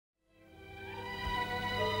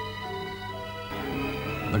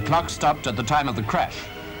The clock stopped at the time of the crash.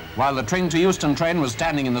 While the train to Euston train was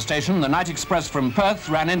standing in the station, the night express from Perth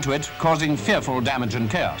ran into it, causing fearful damage and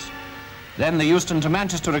chaos. Then the Euston to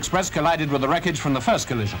Manchester express collided with the wreckage from the first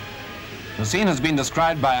collision. The scene has been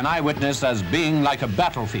described by an eyewitness as being like a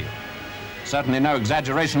battlefield. Certainly no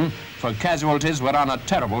exaggeration, for casualties were on a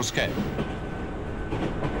terrible scale.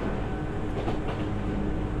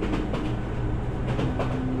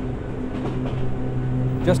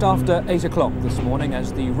 Just after 8 o'clock this morning,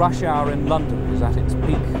 as the rush hour in London was at its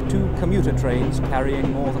peak, 2 commuter trains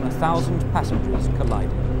carrying more than 1,000 passengers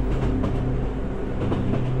collided.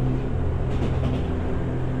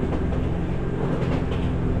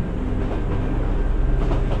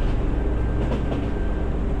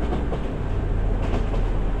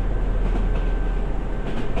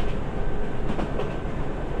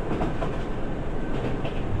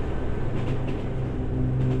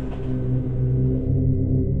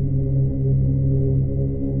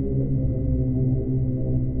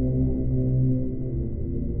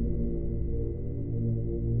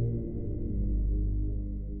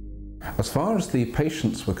 As far as the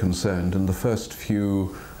patients were concerned, in the first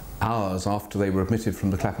few hours after they were admitted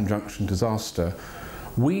from the Clapham Junction disaster,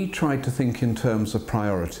 we tried to think in terms of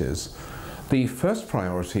priorities. The first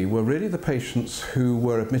priority were really the patients who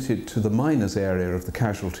were admitted to the miners area of the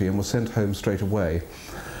casualty and were sent home straight away.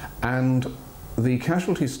 And the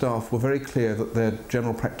casualty staff were very clear that their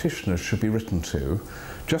general practitioners should be written to,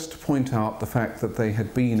 just to point out the fact that they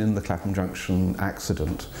had been in the Clapham Junction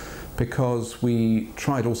accident, because we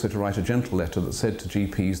tried also to write a gentle letter that said to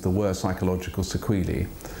GPs there were psychological sequelae.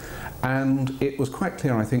 And it was quite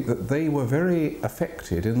clear, I think, that they were very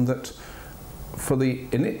affected in that for the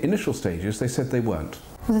initial stages they said they weren't.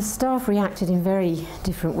 Well, the staff reacted in very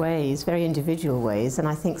different ways, very individual ways, and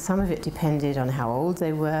I think some of it depended on how old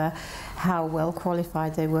they were, how well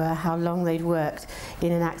qualified they were, how long they'd worked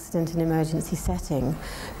in an accident and emergency setting.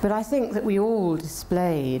 But I think that we all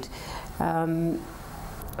displayed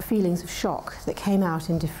feelings of shock that came out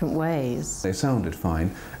in different ways. They sounded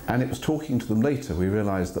fine, and it was talking to them later we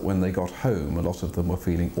realised that when they got home a lot of them were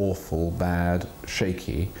feeling awful, bad,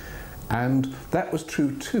 shaky, and that was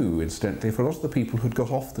true too, incidentally, for a lot of the people who'd got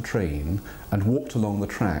off the train and walked along the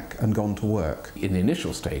track and gone to work. In the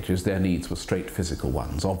initial stages their needs were straight physical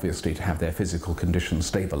ones, obviously to have their physical condition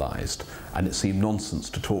stabilised, and it seemed nonsense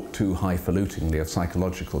to talk too highfalutinly of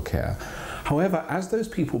psychological care. However, as those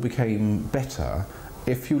people became better,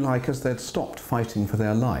 if you like, as they'd stopped fighting for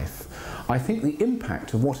their life, I think the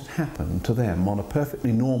impact of what had happened to them on a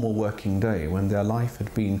perfectly normal working day when their life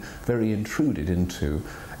had been very intruded into,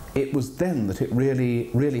 it was then that it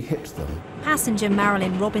really hit them. Passenger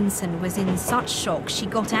Marilyn Robinson was in such shock she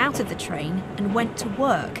got out of the train and went to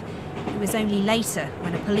work. It was only later,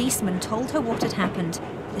 when a policeman told her what had happened,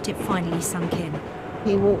 that it finally sunk in.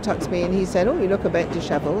 He walked up to me and he said, "Oh, you look a bit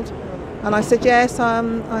dishevelled." And I said, "Yes, I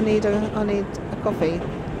need a coffee.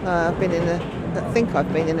 I think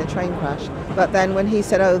I've been in a train crash." But then when he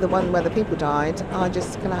said, "Oh, the one where the people died," I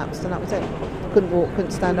just collapsed and that was it. Couldn't walk,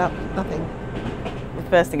 couldn't stand up, nothing.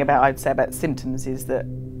 The first thing I'd say about symptoms is that,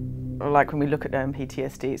 like when we look at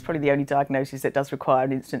PTSD, it's probably the only diagnosis that does require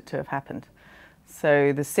an incident to have happened.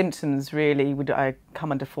 So the symptoms really would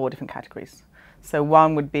come under 4 different categories. So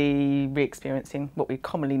one would be re-experiencing what we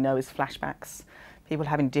commonly know as flashbacks. People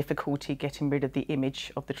having difficulty getting rid of the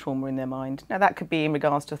image of the trauma in their mind. Now that could be in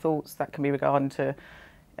regards to thoughts, that can be regarding to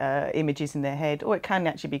images in their head, or it can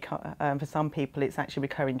actually be, for some people, it's actually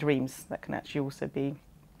recurring dreams. That can actually also be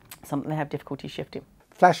something they have difficulty shifting.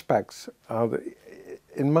 Flashbacks are,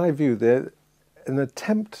 in my view, they're an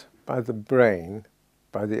attempt by the brain,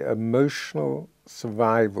 by the emotional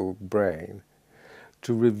survival brain,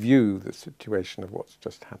 to review the situation of what's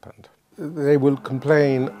just happened. They will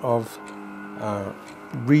complain of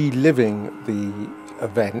reliving the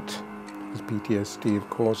event, because PTSD, of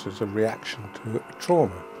course, is a reaction to a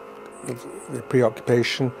trauma. The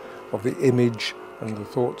preoccupation of the image and the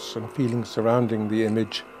thoughts and feelings surrounding the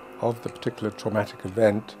image of the particular traumatic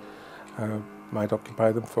event might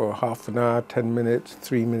occupy them for half an hour, 10 minutes,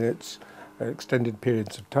 3 minutes, extended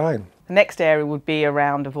periods of time. The next area would be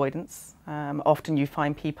around avoidance. Often you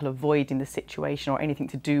find people avoiding the situation or anything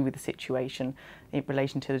to do with the situation in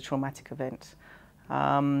relation to the traumatic event.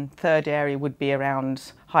 Third area would be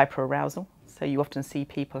around hyperarousal. So you often see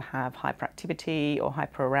people have hyperactivity or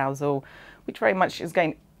hyperarousal, which very much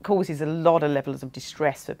causes a lot of levels of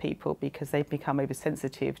distress for people because they become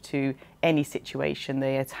oversensitive to any situation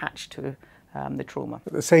they attach to the trauma.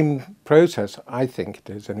 The same process, I think it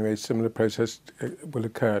is anyway, similar process will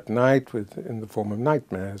occur at night in the form of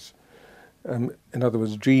nightmares. In other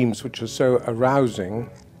words, dreams which are so arousing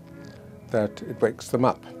that it wakes them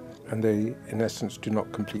up, and they, in essence, do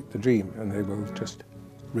not complete the dream, and they will just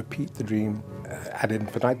repeat the dream ad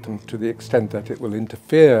infinitum to the extent that it will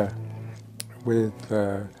interfere with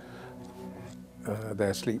their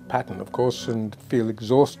sleep pattern, of course, and feel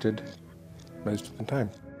exhausted most of the time.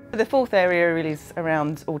 The fourth area really is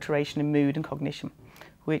around alteration in mood and cognition,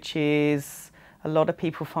 which is a lot of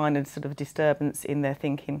people find a sort of disturbance in their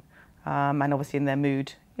thinking and obviously in their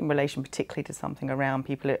mood, in relation particularly to something around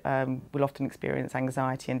people will often experience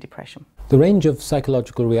anxiety and depression. The range of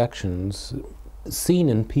psychological reactions seen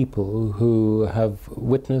in people who have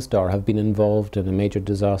witnessed or have been involved in a major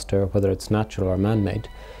disaster, whether it's natural or man-made,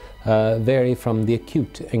 vary from the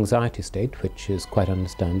acute anxiety state, which is quite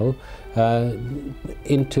understandable,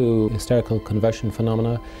 into hysterical convulsion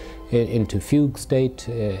phenomena, into fugue state,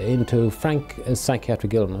 into frank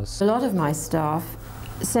psychiatric illness. A lot of my staff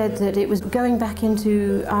said that it was going back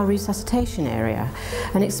into our resuscitation area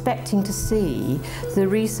and expecting to see the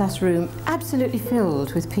resus room absolutely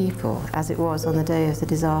filled with people, as it was on the day of the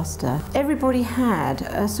disaster. Everybody had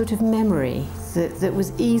a sort of memory that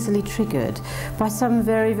was easily triggered by some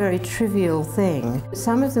very, very trivial thing.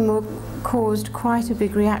 Some of them caused quite a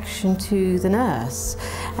big reaction to the nurse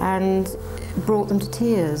and brought them to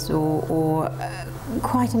tears or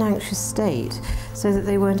quite an anxious state, so that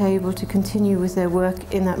they weren't able to continue with their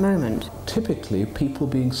work in that moment. Typically, people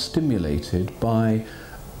being stimulated by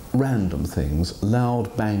random things,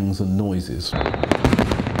 loud bangs and noises,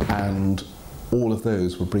 and all of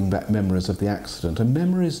those will bring back memories of the accident, and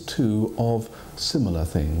memories too of similar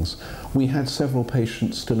things. We had several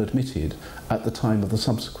patients still admitted at the time of the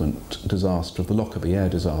subsequent disaster, of the Lockerbie air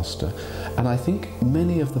disaster, and I think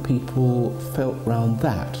many of the people felt round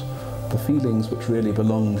that the feelings which really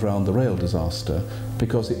belonged round the rail disaster,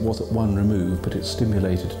 because it was at one remove, but it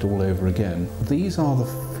stimulated it all over again. These are the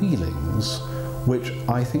feelings which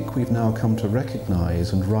I think we've now come to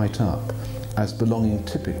recognise and write up as belonging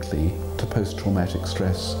typically to post-traumatic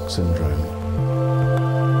stress syndrome.